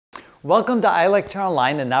Welcome to iLecture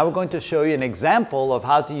Online, and now we're going to show you an example of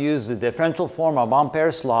how to use the differential form of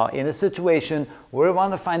Ampere's law in a situation where we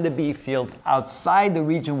want to find the B field outside the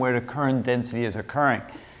region where the current density is occurring,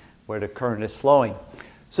 where the current is flowing.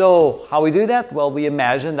 So how we do that? Well, we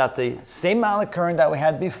imagine that the same amount of current that we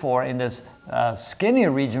had before in this skinnier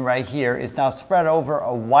region right here is now spread over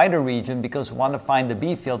a wider region because we want to find the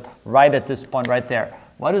B field right at this point right there.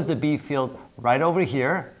 What is the B field right over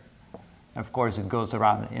here? Of course, it goes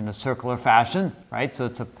around in a circular fashion, right? So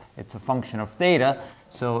it's a function of theta.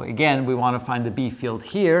 So again, we want to find the B field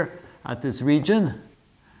here at this region.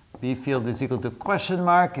 B field is equal to question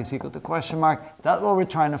mark, is equal to question mark. That's what we're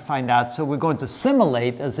trying to find out. So we're going to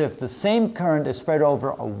simulate as if the same current is spread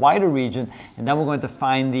over a wider region, and then we're going to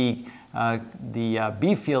find the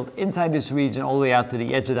B field inside this region all the way out to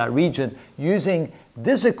the edge of that region using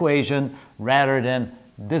this equation rather than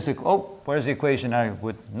this. Oh, where's the equation I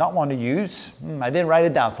would not want to use? I didn't write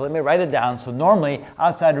it down, so let me write it down. So normally,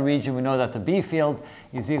 outside the region, we know that the B field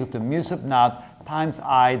is equal to mu sub naught times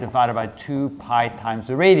I divided by 2 pi times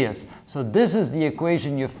the radius. So this is the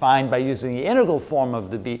equation you find by using the integral form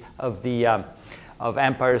of of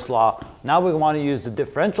Ampere's law. Now we want to use the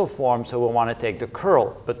differential form, so we want to take the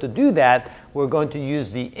curl. But to do that, we're going to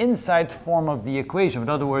use the inside form of the equation. In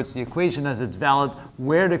other words, the equation as it's valid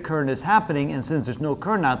where the current is happening, and since there's no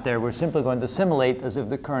current out there, we're simply going to simulate as if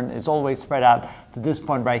the current is always spread out to this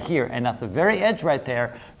point right here. And at the very edge right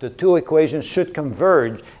there, the two equations should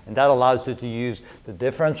converge, and that allows you to use the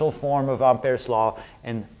differential form of Ampere's law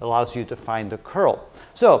and allows you to find the curl.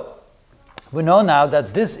 So we know now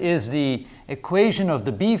that this is the equation of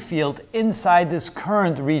the B field inside this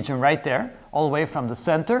current region right there, all the way from the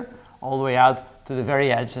center, all the way out to the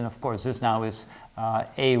very edge. And of course, this now is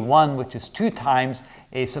A1, which is 2 times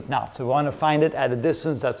A sub naught. So we want to find it at a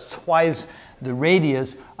distance that's twice the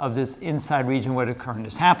radius of this inside region where the current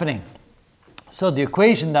is happening. So the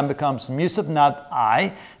equation then becomes mu sub naught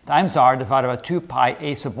I times R divided by 2 pi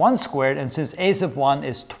A sub 1 squared. And since A sub 1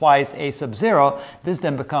 is twice A sub 0, this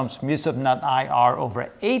then becomes mu sub naught I R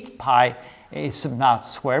over 8 pi A sub naught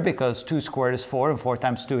squared, because 2 squared is 4 and 4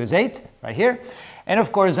 times 2 is 8 right here. And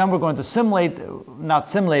of course, then we're going to simulate, not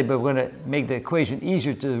simulate, but we're going to make the equation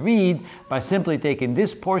easier to read by simply taking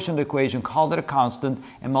this portion of the equation, call it a constant,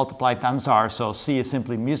 and multiply times R. So C is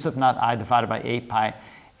simply mu sub naught I divided by 8 pi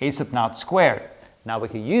A sub naught squared. Now we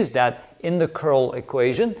can use that in the curl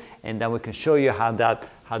equation, and then we can show you how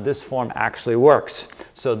this form actually works.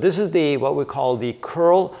 So this is what we call the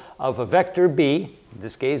curl of a vector B. In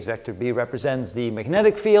this case, vector B represents the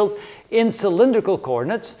magnetic field in cylindrical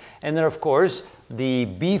coordinates. And then, of course, the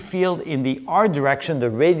B field in the R direction, the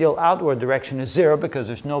radial outward direction, is 0 because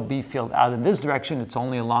there's no B field out in this direction. It's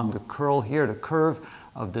only along the curl here, the curve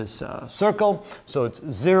of this circle. So it's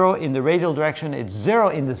 0 in the radial direction. It's 0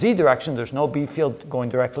 in the Z direction. There's no B field going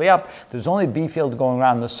directly up. There's only B field going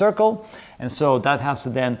around the circle. And so that has to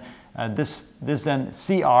then, this then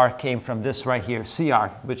CR came from this right here, CR,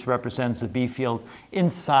 which represents the B field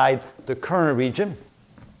inside the current region.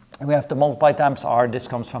 And we have to multiply times R. This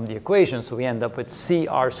comes from the equation, so we end up with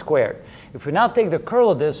CR squared. If we now take the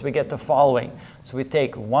curl of this, we get the following. So we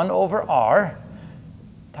take 1 over R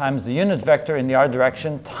times the unit vector in the R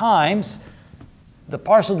direction times the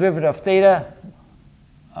partial derivative of theta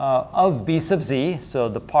of B sub Z. So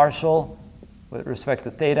the partial with respect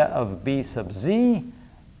to theta of B sub Z.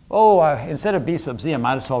 Oh, instead of B sub Z, I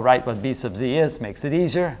might as well write what B sub Z is. Makes it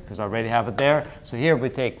easier because I already have it there. So here we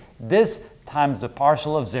take this times the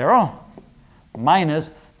partial of 0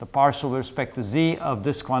 minus the partial with respect to Z of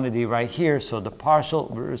this quantity right here. So the partial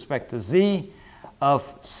with respect to Z of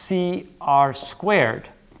CR squared.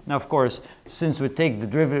 Now, of course, since we take the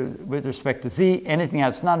derivative with respect to Z, anything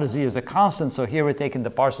that's not a Z is a constant. So here we're taking the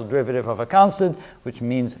partial derivative of a constant, which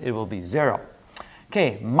means it will be 0.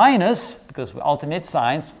 Okay, minus, because we alternate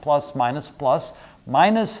signs, plus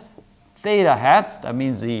minus theta hat, that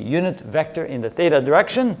means the unit vector in the theta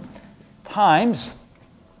direction, times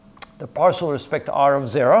the partial with respect to R of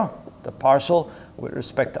 0, the partial with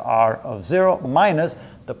respect to R of 0, minus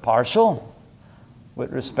the partial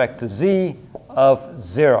with respect to Z of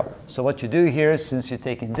 0. So what you do here, since you're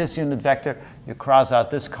taking this unit vector, you cross out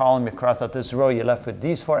this column, you cross out this row, you're left with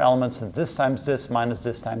these 4 elements, and this times this minus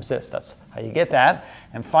this times this. That's how you get that.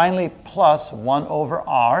 And finally, plus 1 over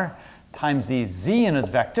R times the Z unit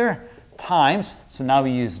vector times, so now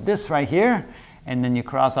we use this right here, and then you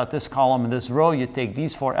cross out this column and this row, you take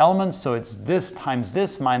these 4 elements, so it's this times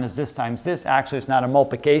this minus this times this. Actually, it's not a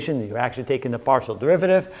multiplication, you're actually taking the partial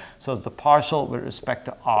derivative, so it's the partial with respect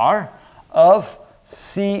to R of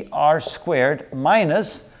CR squared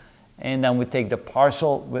minus, and then we take the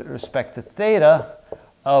partial with respect to theta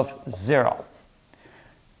of 0.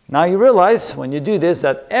 Now you realize when you do this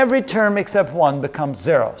that every term except 1 becomes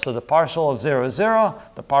 0. So the partial of 0 is 0,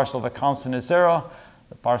 the partial of a constant is 0,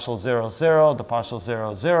 the partial 0 is 0, the partial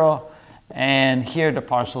 0 is 0, and here the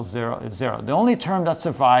partial 0 is 0. The only term that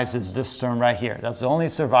survives is this term right here. That's the only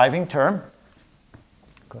surviving term.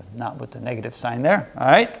 Good, not with the negative sign there, all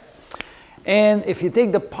right? And if you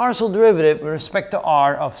take the partial derivative with respect to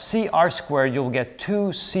r of cr squared, you'll get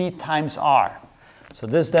 2c times r. So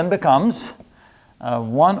this then becomes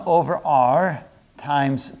 1 over r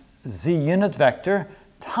times z unit vector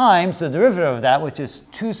times the derivative of that, which is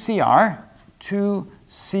 2cr,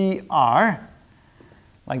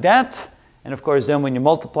 like that. And of course, then when you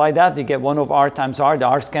multiply that, you get 1 over r times r. The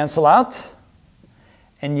r's cancel out.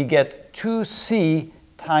 And you get 2c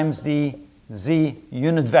times the z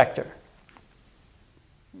unit vector.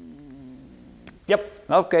 Yep,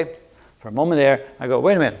 okay. For a moment there, I go,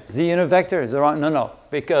 wait a minute, z unit vector, is it wrong? No, no,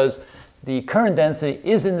 because the current density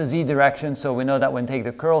is in the z direction, so we know that when we take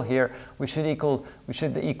the curl here, we should equal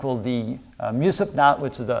the mu sub naught,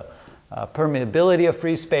 which is the permeability of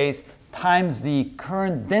free space, times the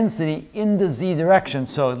current density in the z direction.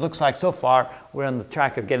 So it looks like so far we're on the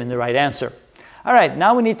track of getting the right answer. All right,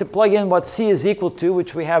 now we need to plug in what c is equal to,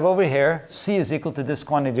 which we have over here. C is equal to this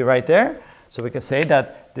quantity right there. So we can say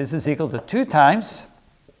that this is equal to 2 times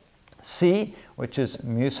c, which is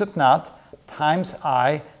mu sub naught, times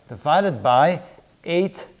I, divided by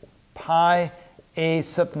 8 pi a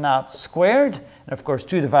sub naught squared. And of course,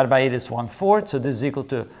 2 divided by 8 is 1/4. So this is equal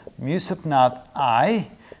to mu sub naught I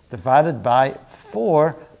divided by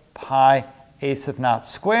 4 pi a sub naught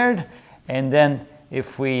squared. And then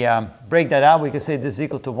if we break that out, we can say this is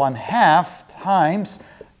equal to 1/2 times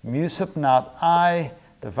mu sub naught I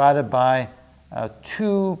divided by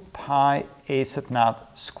 2 pi a sub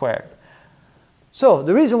naught squared. So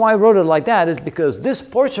the reason why I wrote it like that is because this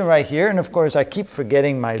portion right here, and of course I keep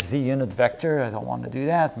forgetting my z unit vector. I don't want to do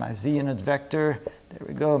that. My z unit vector, there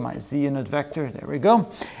we go, my z unit vector, there we go.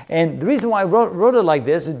 And the reason why I wrote it like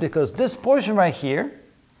this is because this portion right here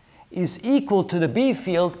is equal to the B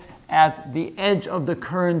field at the edge of the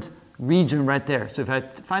current region right there. So if I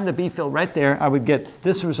find the B field right there, I would get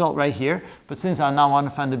this result right here. But since I now want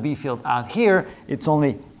to find the B field out here, it's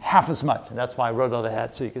only half as much. And that's why I wrote all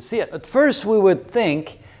that so you can see it. At first we would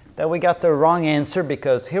think that we got the wrong answer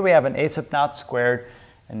because here we have an a sub naught squared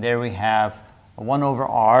and there we have a 1 over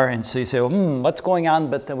r. And so you say, well, what's going on?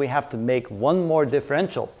 But then we have to make one more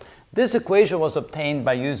differential. This equation was obtained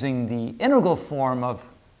by using the integral form of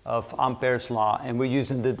Ampere's law, and we're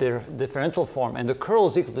using the differential form. And the curl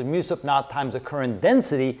is equal to mu sub naught times the current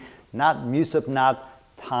density, not mu sub naught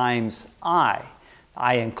times I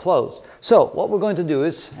enclosed. So what we're going to do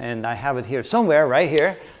is, and I have it here somewhere, right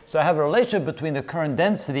here. So I have a relationship between the current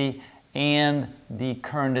density and the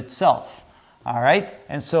current itself. All right,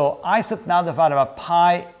 and so I sub naught divided by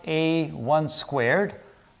pi a1 squared.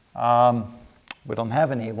 We don't have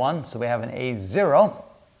an a1, so we have an a0.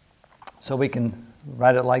 So we can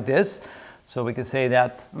write it like this. So we can say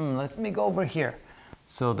that, let me go over here.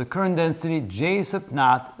 So the current density J sub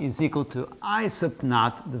naught is equal to I sub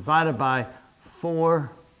naught divided by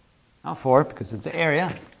 4, not 4 because it's the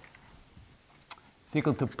area. It's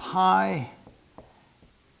equal to pi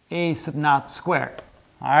A sub naught squared.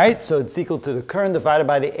 All right, so it's equal to the current divided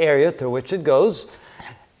by the area through which it goes.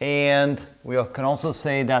 And we can also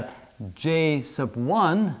say that J sub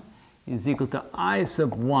 1 is equal to I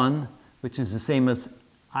sub 1, which is the same as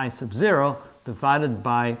I sub 0, divided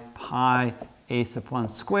by pi a sub 1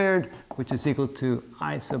 squared, which is equal to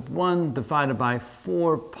I sub 1 divided by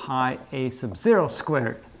 4 pi a sub 0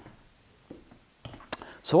 squared.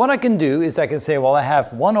 So what I can do is I can say, well, I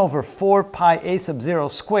have 1 over 4 pi a sub 0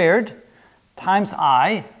 squared times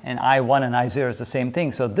I, and I1 and I0 is the same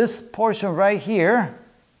thing. So this portion right here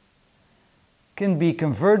can be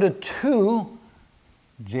converted to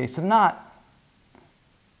J sub naught.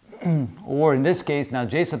 Or in this case, now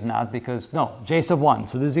J sub naught, because, no, J sub 1.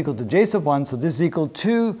 So this is equal to J sub 1. So this is equal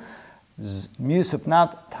to mu sub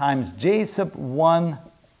naught times J sub 1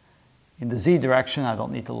 in the z direction. I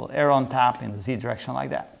don't need the little arrow on top, in the z direction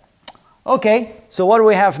like that. Okay, so what do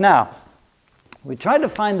we have now? We tried to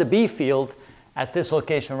find the B field at this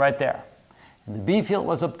location right there. And the B field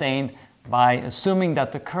was obtained by assuming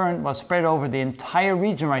that the current was spread over the entire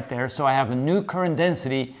region right there. So I have a new current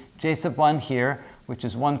density, J sub 1 here, which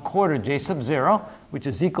is 1/4 J sub 0, which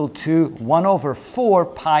is equal to 1 over 4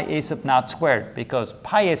 pi a sub naught squared, because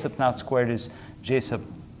pi a sub naught squared is J sub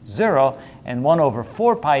 0, and 1 over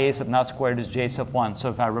 4 pi a sub naught squared is J sub 1. So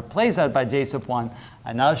if I replace that by J sub 1,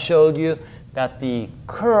 I now showed you that the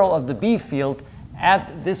curl of the B field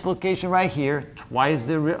at this location right here, twice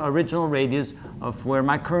the original radius of where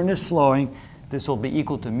my current is flowing, this will be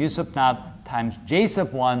equal to mu sub naught times J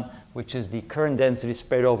sub 1, which is the current density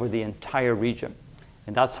spread over the entire region.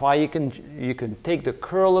 And that's why you can take the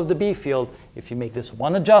curl of the B field if you make this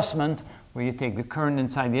one adjustment, where you take the current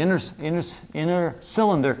inside the inner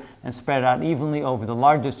cylinder and spread it out evenly over the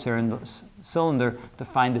larger cylinder to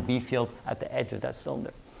find the B field at the edge of that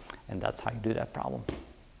cylinder. And that's how you do that problem.